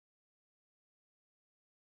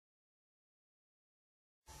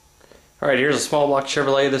Alright, here's a small block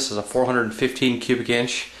Chevrolet. This is a 415 cubic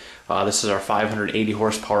inch. This is our 580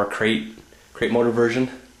 horsepower crate motor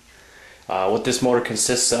version. What this motor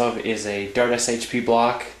consists of is a Dart SHP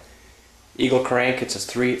block, Eagle crank. It's a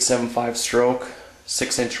 3875 stroke,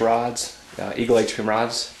 6-inch rods, Eagle HP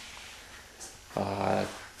rods.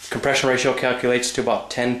 Compression ratio calculates to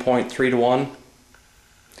about 10.3 to 1.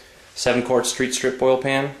 7-quart street strip oil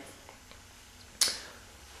pan.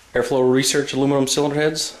 Airflow Research aluminum cylinder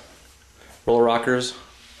heads. Roller rockers,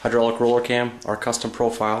 hydraulic roller cam, our custom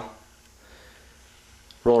profile.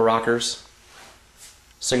 Roller rockers.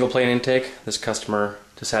 Single plane intake. This customer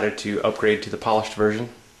decided to upgrade to the polished version.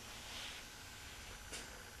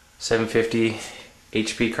 750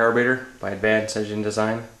 HP carburetor by Advanced Engine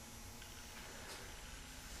Design.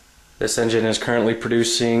 This engine is currently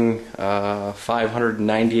producing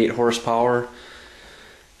 598 horsepower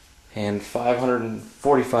and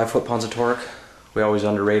 545 foot-pounds of torque. We always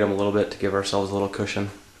underrate them a little bit to give ourselves a little cushion.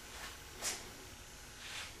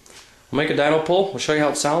 We'll make a dyno pull. We'll show you how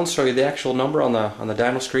it sounds, show you the actual number on the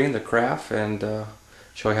dyno screen, the graph, and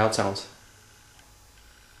show you how it sounds.